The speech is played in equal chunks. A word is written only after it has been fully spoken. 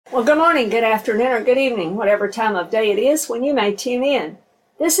Well, good morning, good afternoon, or good evening, whatever time of day it is when you may tune in.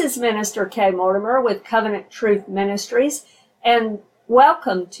 This is Minister Kay Mortimer with Covenant Truth Ministries, and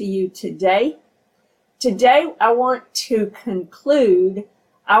welcome to you today. Today, I want to conclude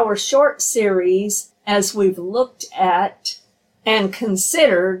our short series as we've looked at and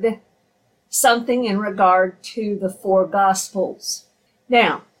considered something in regard to the four Gospels.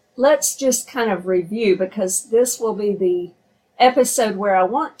 Now, let's just kind of review, because this will be the episode where I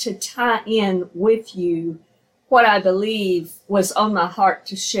want to tie in with you what I believe was on my heart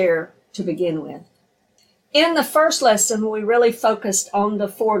to share to begin with. In the first lesson, we really focused on the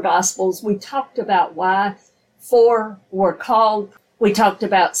four Gospels. We talked about why four were called. We talked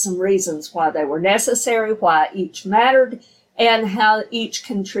about some reasons why they were necessary, why each mattered, and how each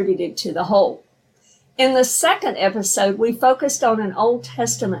contributed to the whole. In the second episode, we focused on an Old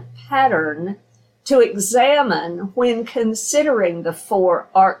Testament pattern to examine when considering the four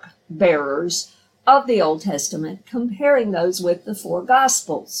ark bearers of the Old Testament, comparing those with the four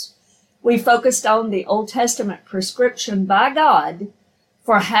Gospels. We focused on the Old Testament prescription by God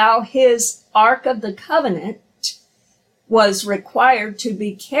for how his Ark of the Covenant was required to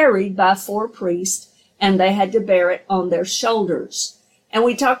be carried by four priests, and they had to bear it on their shoulders. And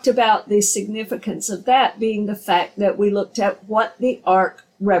we talked about the significance of that being the fact that we looked at what the ark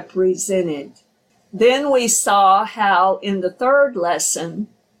represented. Then we saw how in the third lesson,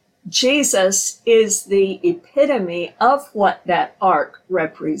 Jesus is the epitome of what that ark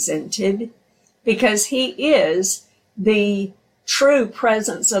represented, because he is the true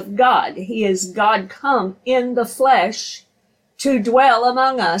presence of God. He is God come in the flesh to dwell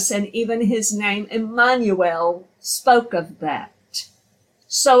among us, and even his name, Emmanuel, spoke of that.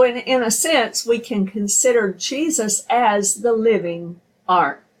 So in a sense, we can consider Jesus as the living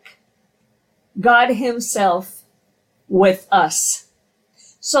ark. God himself with us.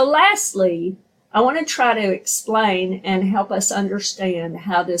 So lastly, I want to try to explain and help us understand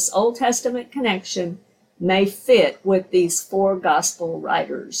how this Old Testament connection may fit with these four gospel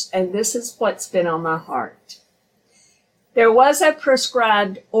writers. And this is what's been on my heart. There was a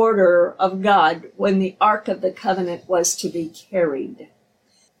prescribed order of God when the Ark of the Covenant was to be carried.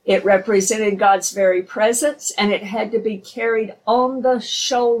 It represented God's very presence, and it had to be carried on the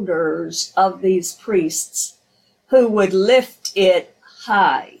shoulders of these priests who would lift it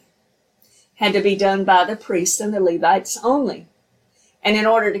high. Had to be done by the priests and the Levites only. And in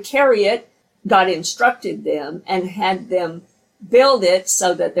order to carry it, God instructed them and had them build it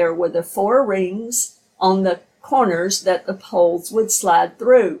so that there were the four rings on the corners that the poles would slide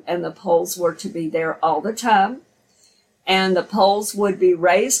through, and the poles were to be there all the time. And the poles would be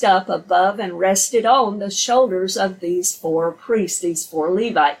raised up above and rested on the shoulders of these four priests, these four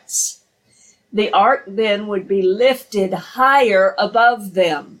Levites. The ark then would be lifted higher above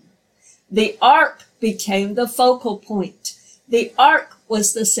them. The ark became the focal point. The ark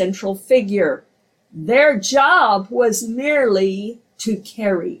was the central figure. Their job was merely to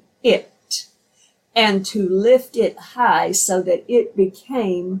carry it and to lift it high so that it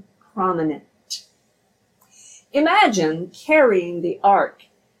became prominent. Imagine carrying the ark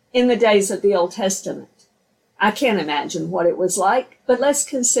in the days of the Old Testament. I can't imagine what it was like, but let's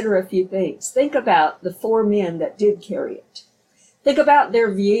consider a few things. Think about the four men that did carry it. Think about their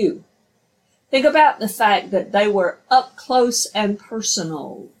view. Think about the fact that they were up close and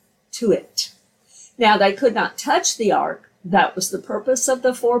personal to it. Now, they could not touch the ark. That was the purpose of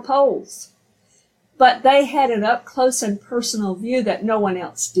the four poles. But they had an up close and personal view that no one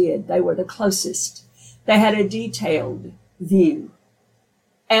else did. They were the closest. They had a detailed view.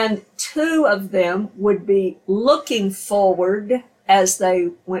 And two of them would be looking forward as they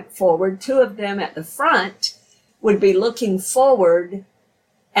went forward. Two of them at the front would be looking forward,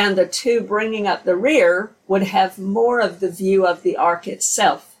 and the two bringing up the rear would have more of the view of the ark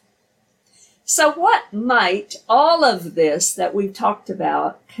itself. So what might all of this that we've talked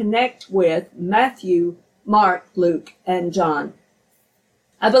about connect with Matthew, Mark, Luke, and John?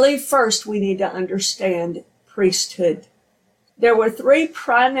 I believe first we need to understand priesthood. There were three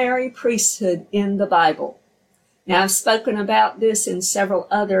primary priesthood in the Bible. Now, I've spoken about this in several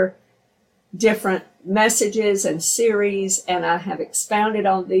other different messages and series, and I have expounded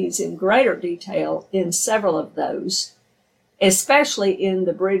on these in greater detail in several of those, especially in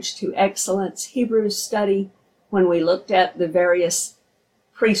the Bridge to Excellence Hebrews study, when we looked at the various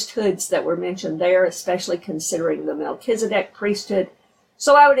priesthoods that were mentioned there, especially considering the Melchizedek priesthood.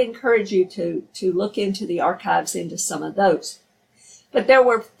 So I would encourage you to look into the archives into some of those. But there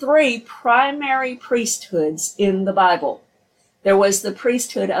were three primary priesthoods in the Bible. There was the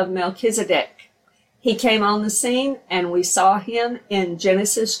priesthood of Melchizedek. He came on the scene, and we saw him in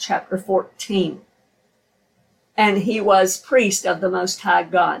Genesis chapter 14. And he was priest of the Most High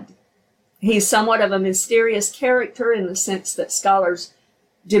God. He's somewhat of a mysterious character in the sense that scholars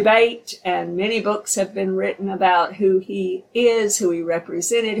debate, and many books have been written about who he is, who he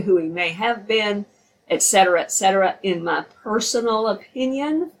represented, who he may have been, etc., etc. In my personal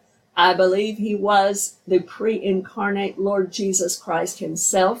opinion, I believe he was the pre-incarnate Lord Jesus Christ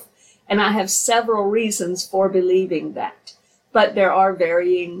himself, and I have several reasons for believing that. But there are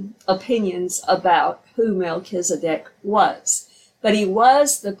varying opinions about who Melchizedek was. But he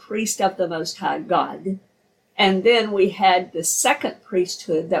was the priest of the Most High God. And then we had the second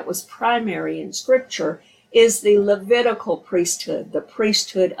priesthood that was primary in Scripture, is the Levitical priesthood, the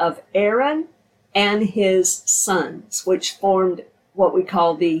priesthood of Aaron and his sons, which formed what we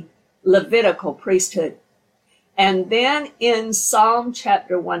call the Levitical priesthood. And then in Psalm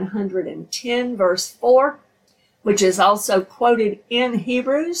chapter 110, verse 4, which is also quoted in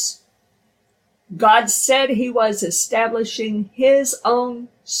Hebrews, God said he was establishing his own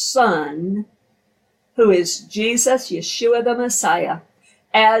son, who is Jesus, Yeshua the Messiah,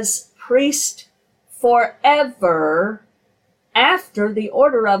 as priest forever after the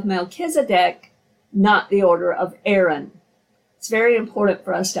order of Melchizedek, not the order of Aaron. It's very important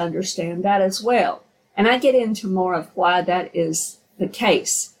for us to understand that as well. And I get into more of why that is the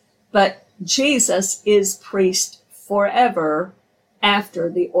case. But Jesus is priest forever after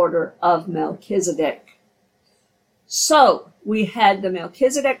the order of Melchizedek. So we had the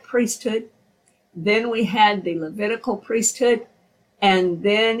Melchizedek priesthood, then we had the Levitical priesthood, and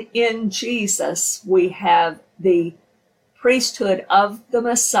then in Jesus we have the priesthood of the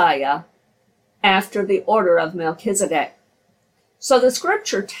Messiah after the order of Melchizedek. So the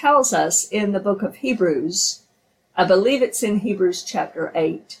scripture tells us in the book of Hebrews, I believe it's in Hebrews chapter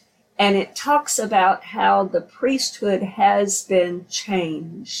 8, and it talks about how the priesthood has been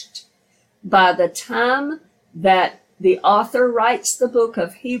changed. By the time that the author writes the book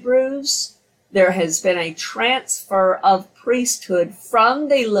of Hebrews, there has been a transfer of priesthood from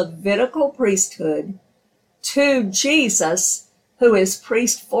the Levitical priesthood to Jesus, who is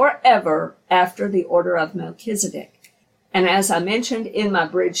priest forever after the order of Melchizedek. And as I mentioned in my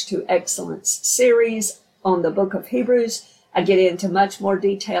Bridge to Excellence series on the book of Hebrews, I get into much more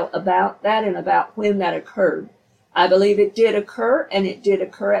detail about that and about when that occurred. I believe it did occur, and it did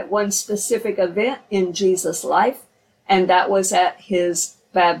occur at one specific event in Jesus' life, and that was at his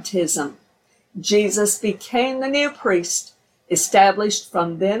baptism. Jesus became the new priest, established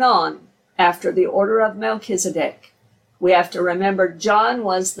from then on after the order of Melchizedek. We have to remember John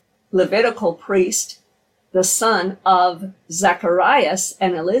was the Levitical priest, the son of Zacharias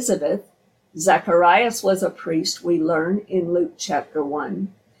and Elizabeth. Zacharias was a priest, we learn in Luke chapter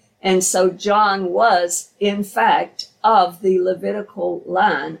 1. And so John was, in fact, of the Levitical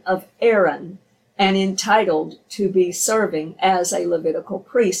line of Aaron and entitled to be serving as a Levitical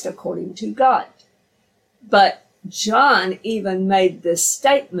priest according to God. But John even made this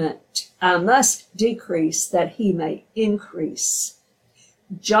statement, I must decrease that he may increase.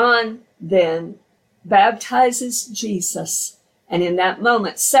 John then baptizes Jesus, and in that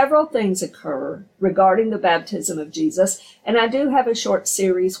moment several things occur regarding the baptism of Jesus, and I do have a short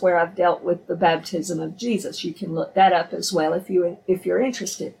series where I've dealt with the baptism of Jesus. You can look that up as well if you're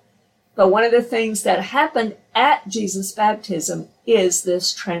interested. But one of the things that happened at Jesus' baptism is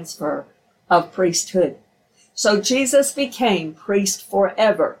this transfer of priesthood. So Jesus became priest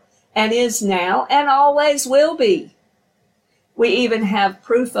forever, and is now and always will be. We even have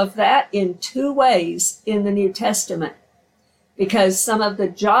proof of that in two ways in the New Testament, because some of the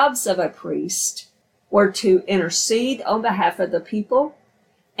jobs of a priest were to intercede on behalf of the people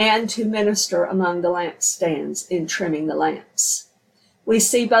and to minister among the lampstands in trimming the lamps. We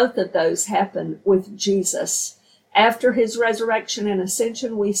see both of those happen with Jesus. After his resurrection and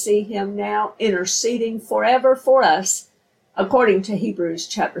ascension, we see him now interceding forever for us, according to Hebrews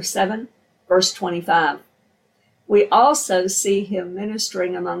chapter 7, verse 25. We also see him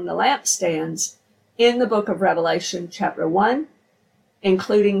ministering among the lampstands in the book of Revelation chapter 1,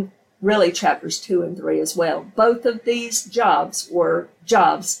 including really chapters 2 and 3 as well. Both of these jobs were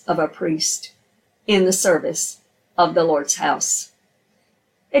jobs of a priest in the service of the Lord's house.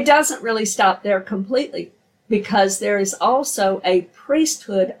 It doesn't really stop there completely, because there is also a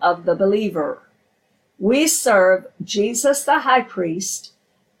priesthood of the believer. We serve Jesus the high priest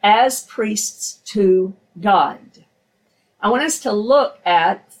as priests to God. I want us to look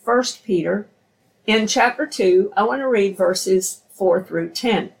at 1 Peter in chapter 2. I want to read verses 4 through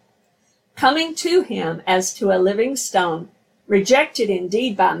 10. Coming to him as to a living stone, rejected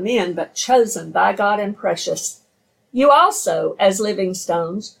indeed by men, but chosen by God and precious. You also, as living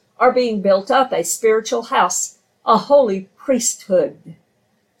stones, are being built up a spiritual house, a holy priesthood,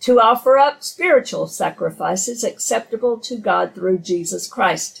 to offer up spiritual sacrifices acceptable to God through Jesus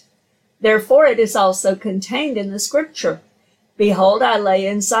Christ. Therefore it is also contained in the Scripture, Behold, I lay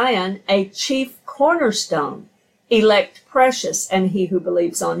in Zion a chief cornerstone, elect precious, and he who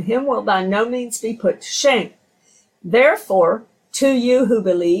believes on him will by no means be put to shame. Therefore, to you who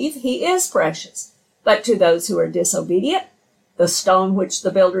believe, he is precious. But to those who are disobedient, the stone which the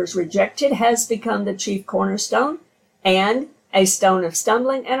builders rejected has become the chief cornerstone, and a stone of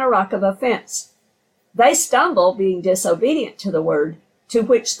stumbling and a rock of offense. They stumble, being disobedient to the word, to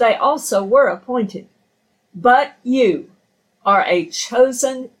which they also were appointed. But you are a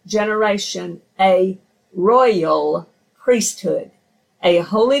chosen generation, a royal priesthood, a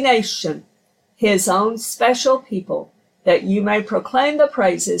holy nation, his own special people, that you may proclaim the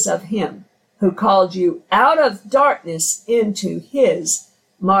praises of him who called you out of darkness into his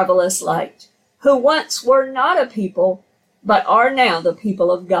marvelous light, who once were not a people, but are now the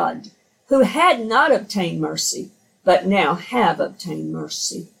people of God, who had not obtained mercy, but now have obtained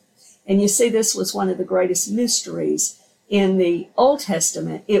mercy. And you see, this was one of the greatest mysteries in the Old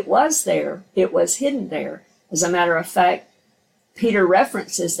Testament. It was there. It was hidden there. As a matter of fact, Peter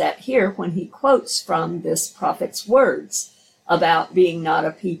references that here when he quotes from this prophet's words about being not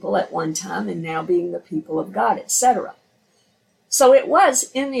a people at one time and now being the people of God, etc. So it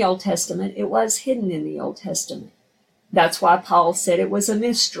was in the Old Testament. It was hidden in the Old Testament. That's why Paul said it was a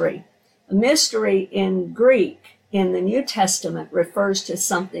mystery. A mystery in Greek in the New Testament refers to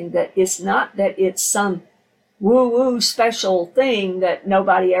something that is not that it's some woo-woo special thing that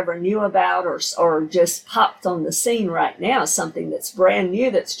nobody ever knew about or just popped on the scene right now, something that's brand new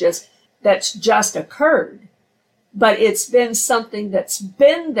that's just occurred. But it's been something that's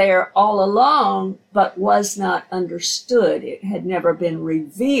been there all along but was not understood. It had never been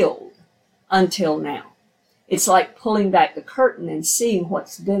revealed until now. It's like pulling back the curtain and seeing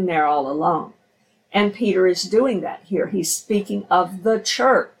what's been there all along. And Peter is doing that here. He's speaking of the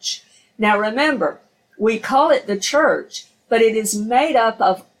church. Now remember, we call it the church, but it is made up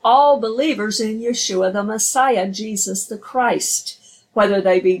of all believers in Yeshua the Messiah, Jesus the Christ, whether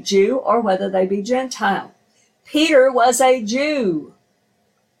they be Jew or whether they be Gentile. Peter was a Jew.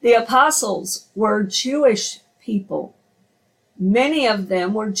 The apostles were Jewish people. Many of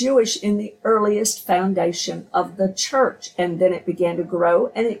them were Jewish in the earliest foundation of the church, and then it began to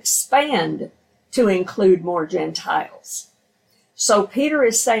grow and expand to include more Gentiles. So Peter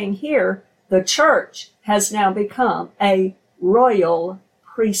is saying here, the church has now become a royal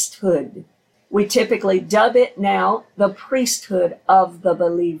priesthood. We typically dub it now the priesthood of the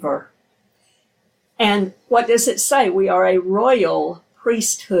believer. And what does it say? We are a royal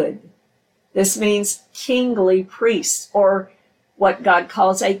priesthood. This means kingly priests, or what God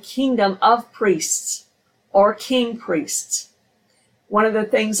calls a kingdom of priests, or king priests. One of the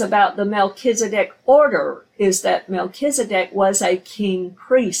things about the Melchizedek order is that Melchizedek was a king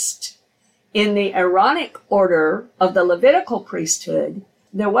priest. In the Aaronic order of the Levitical priesthood,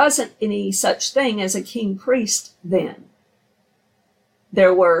 there wasn't any such thing as a king priest then.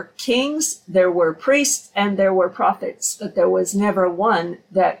 There were kings, there were priests, and there were prophets, but there was never one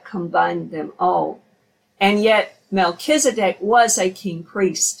that combined them all. And yet Melchizedek was a king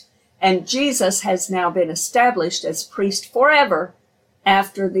priest, and Jesus has now been established as priest forever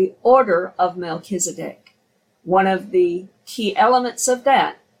after the order of Melchizedek. One of the key elements of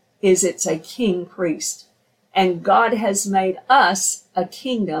that is it's a king priest, and God has made us a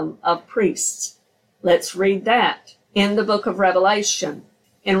kingdom of priests. Let's read that in the book of Revelation.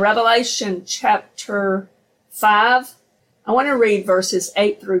 In Revelation chapter 5, I want to read verses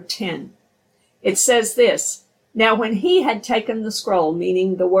 8 through 10. It says this, Now when he had taken the scroll,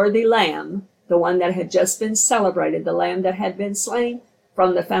 meaning the worthy lamb, the one that had just been celebrated, the lamb that had been slain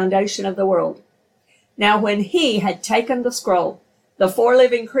from the foundation of the world. Now when he had taken the scroll, the 4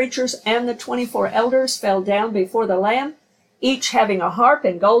 living creatures and the 24 elders fell down before the Lamb, each having a harp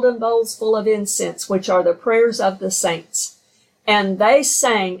and golden bowls full of incense, which are the prayers of the saints. And they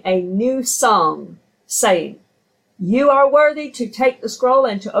sang a new song, saying, You are worthy to take the scroll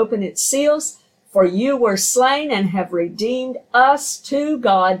and to open its seals, for you were slain and have redeemed us to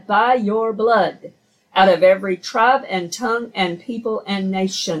God by your blood, out of every tribe and tongue and people and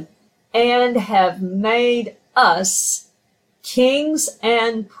nation, and have made us kings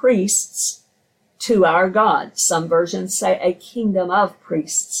and priests to our God. Some versions say a kingdom of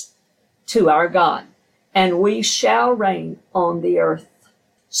priests to our God, and we shall reign on the earth.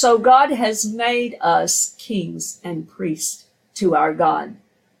 So God has made us kings and priests. to our God,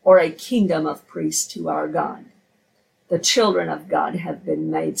 or a kingdom of priests to our God. The children of God have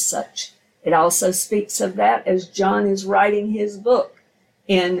been made such. It also speaks of that as John is writing his book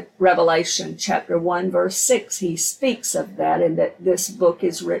in Revelation chapter 1, verse 6. He speaks of that, and that this book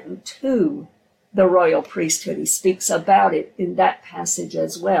is written to the royal priesthood. He speaks about it in that passage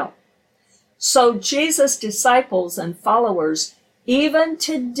as well. So Jesus' disciples and followers, even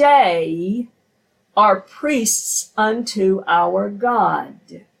today, are priests unto our God.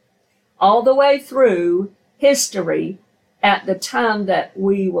 All the way through history, at the time that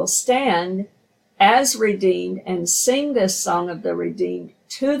we will stand as redeemed and sing this song of the redeemed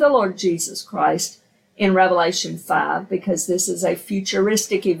to the Lord Jesus Christ in Revelation 5, because this is a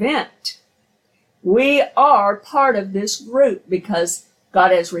futuristic event. We are part of this group because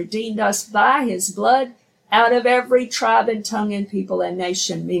God has redeemed us by his blood out of every tribe and tongue and people and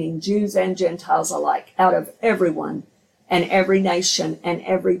nation, meaning Jews and Gentiles alike, out of everyone and every nation and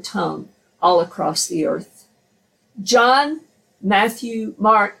every tongue all across the earth. John, Matthew,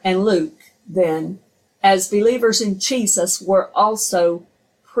 Mark, and Luke, then, as believers in Jesus, were also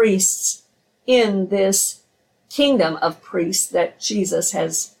priests in this kingdom of priests that Jesus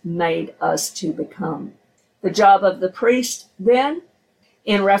has made us to become. The job of the priest, then,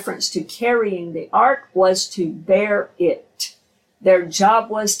 in reference to carrying the ark, was to bear it. Their job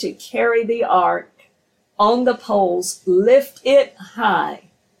was to carry the ark on the poles, lift it high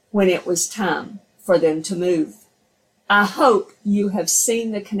when it was time for them to move. I hope you have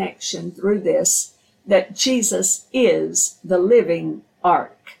seen the connection through this, that Jesus is the living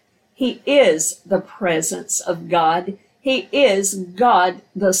ark. He is the presence of God. He is God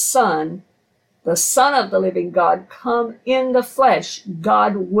the Son of the living God, come in the flesh,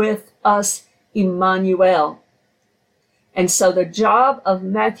 God with us, Emmanuel. And so the job of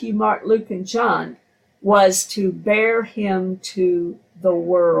Matthew, Mark, Luke, and John was to bear him to the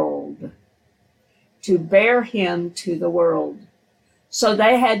world. To bear him to the world. So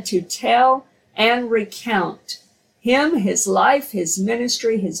they had to tell and recount him, his life, his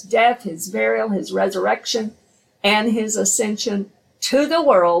ministry, his death, his burial, his resurrection, and his ascension to the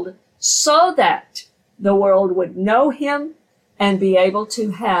world, so that the world would know him and be able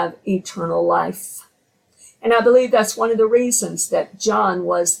to have eternal life. And I believe that's one of the reasons that John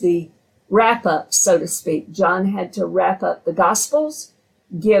was the wrap-up, so to speak. John had to wrap up the Gospels,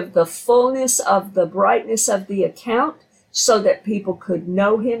 give the fullness of the brightness of the account so that people could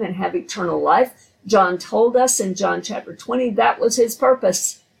know him and have eternal life. John told us in John chapter 20 that was his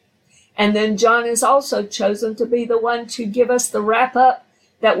purpose. And then John is also chosen to be the one to give us the wrap-up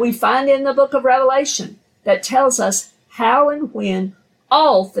that we find in the book of Revelation that tells us how and when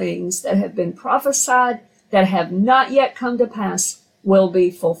all things that have been prophesied that have not yet come to pass will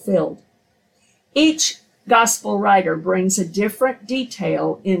be fulfilled. Each gospel writer brings a different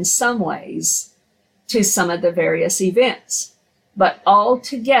detail in some ways to some of the various events, but all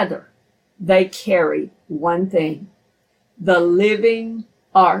together they carry one thing: the living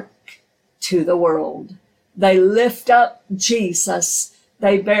ark to the world. They lift up Jesus.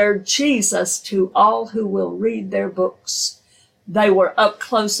 They bear Jesus to all who will read their books. They were up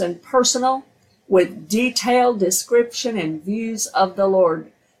close and personal with detailed description and views of the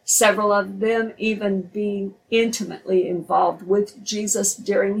Lord, several of them even being intimately involved with Jesus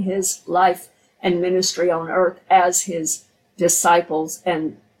during his life and ministry on earth as his disciples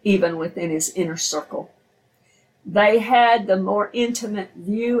and even within his inner circle. They had the more intimate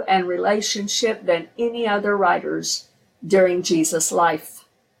view and relationship than any other writers during Jesus' life.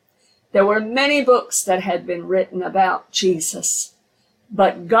 There were many books that had been written about Jesus,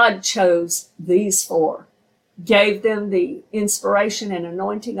 but God chose these four, gave them the inspiration and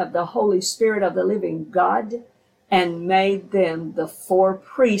anointing of the Holy Spirit of the living God, and made them the four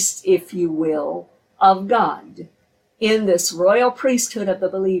priests, if you will, of God in this royal priesthood of the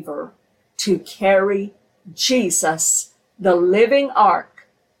believer to carry Jesus, the living ark,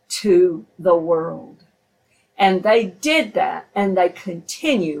 to the world. And they did that, and they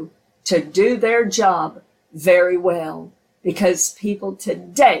continue to do their job very well, because people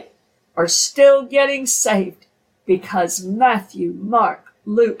today are still getting saved because Matthew, Mark,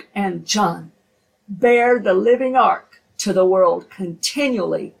 Luke, and John bear the living ark to the world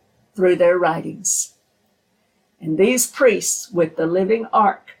continually through their writings. And these priests with the living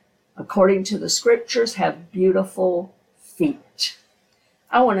ark, according to the scriptures, have beautiful feet.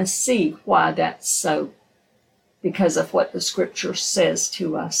 I want to see why that's so, because of what the scripture says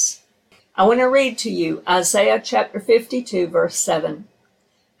to us. I want to read to you Isaiah chapter 52, verse 7.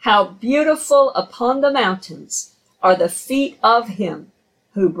 How beautiful upon the mountains are the feet of him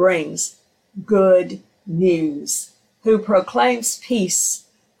who brings good news. who proclaims peace,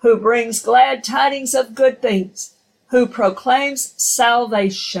 who brings glad tidings of good things, who proclaims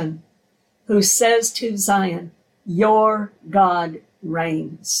salvation, who says to Zion, your God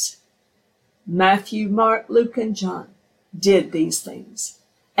reigns. Matthew, Mark, Luke, and John did these things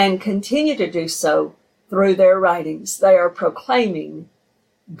and continue to do so through their writings. They are proclaiming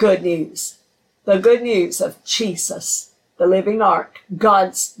good news, the good news of Jesus, the living ark,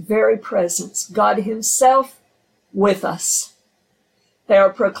 God's very presence, God himself with us. They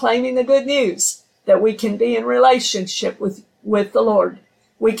are proclaiming the good news that we can be in relationship with the Lord.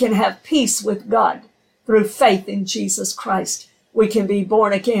 We can have peace with God through faith in Jesus Christ. We can be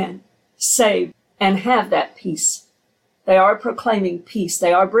born again, saved, and have that peace. They are proclaiming peace.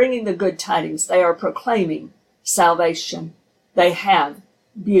 They are bringing the good tidings. They are proclaiming salvation. They have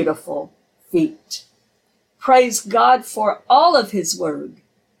beautiful feet. Praise God for all of his word,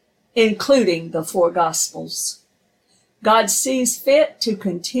 including the four Gospels. God sees fit to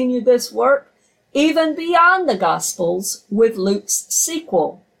continue this work even beyond the Gospels with Luke's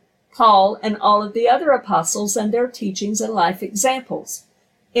sequel, Paul and all of the other apostles and their teachings and life examples,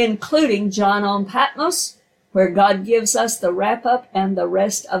 including John on Patmos, where God gives us the wrap-up and the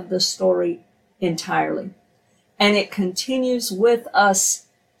rest of the story entirely. And it continues with us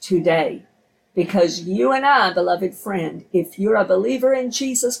today, because you and I, beloved friend, if you're a believer in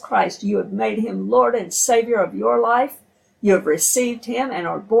Jesus Christ, you have made him Lord and Savior of your life, you have received him and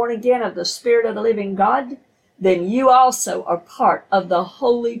are born again of the Spirit of the living God, then you also are part of the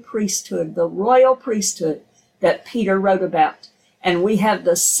holy priesthood, the royal priesthood that Peter wrote about. And we have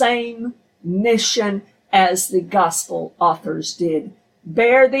the same mission as the gospel authors did.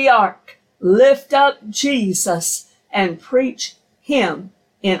 Bear the ark, lift up Jesus, and preach him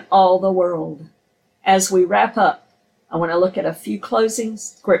in all the world. As we wrap up, I want to look at a few closing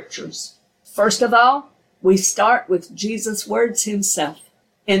scriptures. First of all, we start with Jesus' words himself.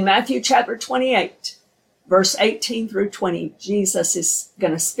 In Matthew chapter 28, verse 18 through 20, Jesus is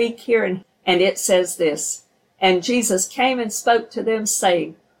going to speak here, and it says this, and Jesus came and spoke to them,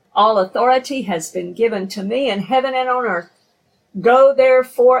 saying, all authority has been given to me in heaven and on earth. Go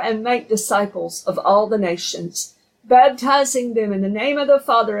therefore and make disciples of all the nations, baptizing them in the name of the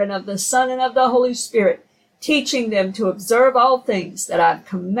Father and of the Son and of the Holy Spirit, teaching them to observe all things that I've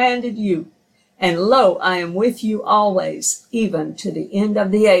commanded you. And lo, I am with you always, even to the end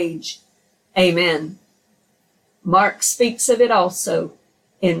of the age. Amen. Mark speaks of it also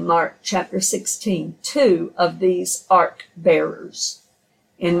in Mark chapter 16, two of these ark bearers.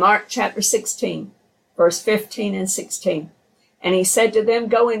 In Mark chapter 16, verse 15 and 16, and he said to them,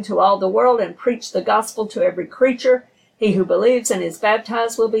 go into all the world and preach the gospel to every creature. He who believes and is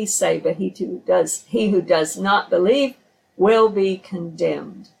baptized will be saved, but he who does not believe will be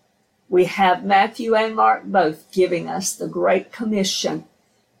condemned. We have Matthew and Mark both giving us the Great Commission,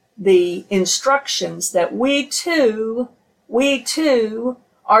 the instructions that we too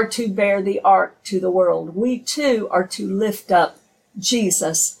are to bear the ark to the world. We too are to lift up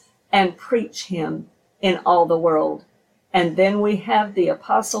Jesus and preach him in all the world. And then we have the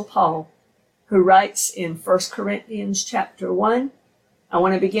Apostle Paul, who writes in 1 Corinthians chapter 1. I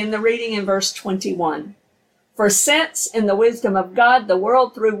want to begin the reading in verse 21. For since in the wisdom of God, the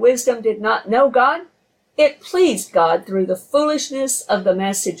world through wisdom did not know God, it pleased God through the foolishness of the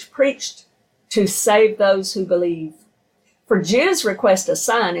message preached to save those who believe. For Jews request a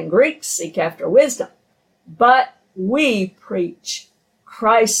sign and Greeks seek after wisdom, but we preach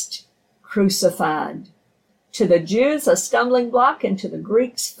Christ crucified. To the Jews a stumbling block, and to the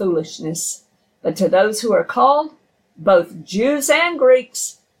Greeks foolishness. But to those who are called, both Jews and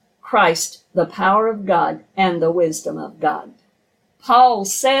Greeks, Christ, the power of God and the wisdom of God. Paul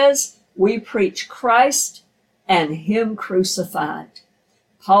says we preach Christ and him crucified.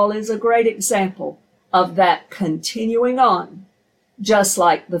 Paul is a great example of that continuing on, just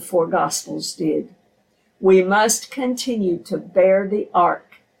like the four Gospels did. We must continue to bear the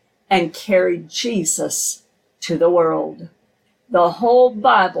ark and carry Jesus to the world. The whole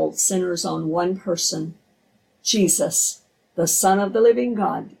Bible centers on one person, Jesus, the Son of the living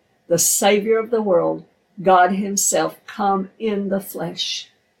God, the Savior of the world, God himself come in the flesh.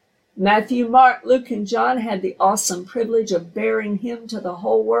 Matthew, Mark, Luke, and John had the awesome privilege of bearing him to the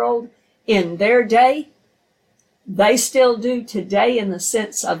whole world in their day. They still do today in the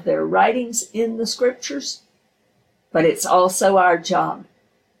sense of their writings in the scriptures. But it's also our job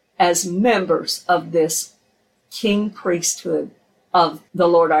as members of this king priesthood of the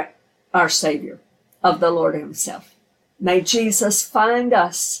Lord, our Savior, of the Lord himself. May Jesus find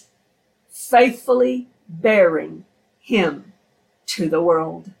us faithfully bearing him to the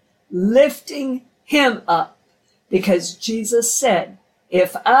world, lifting him up, because Jesus said,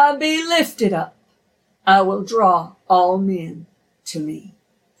 if I be lifted up, I will draw all men to me.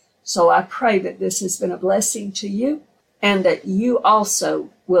 So I pray that this has been a blessing to you, and that you also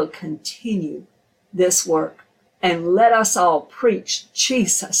will continue this work. And let us all preach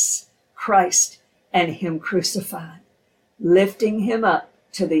Jesus Christ and Him crucified, lifting Him up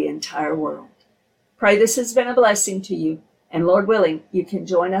to the entire world. Pray this has been a blessing to you. And Lord willing, you can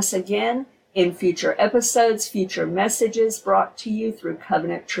join us again in future episodes, future messages brought to you through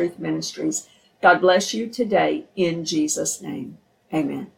Covenant Truth Ministries. God bless you today in Jesus' name. Amen.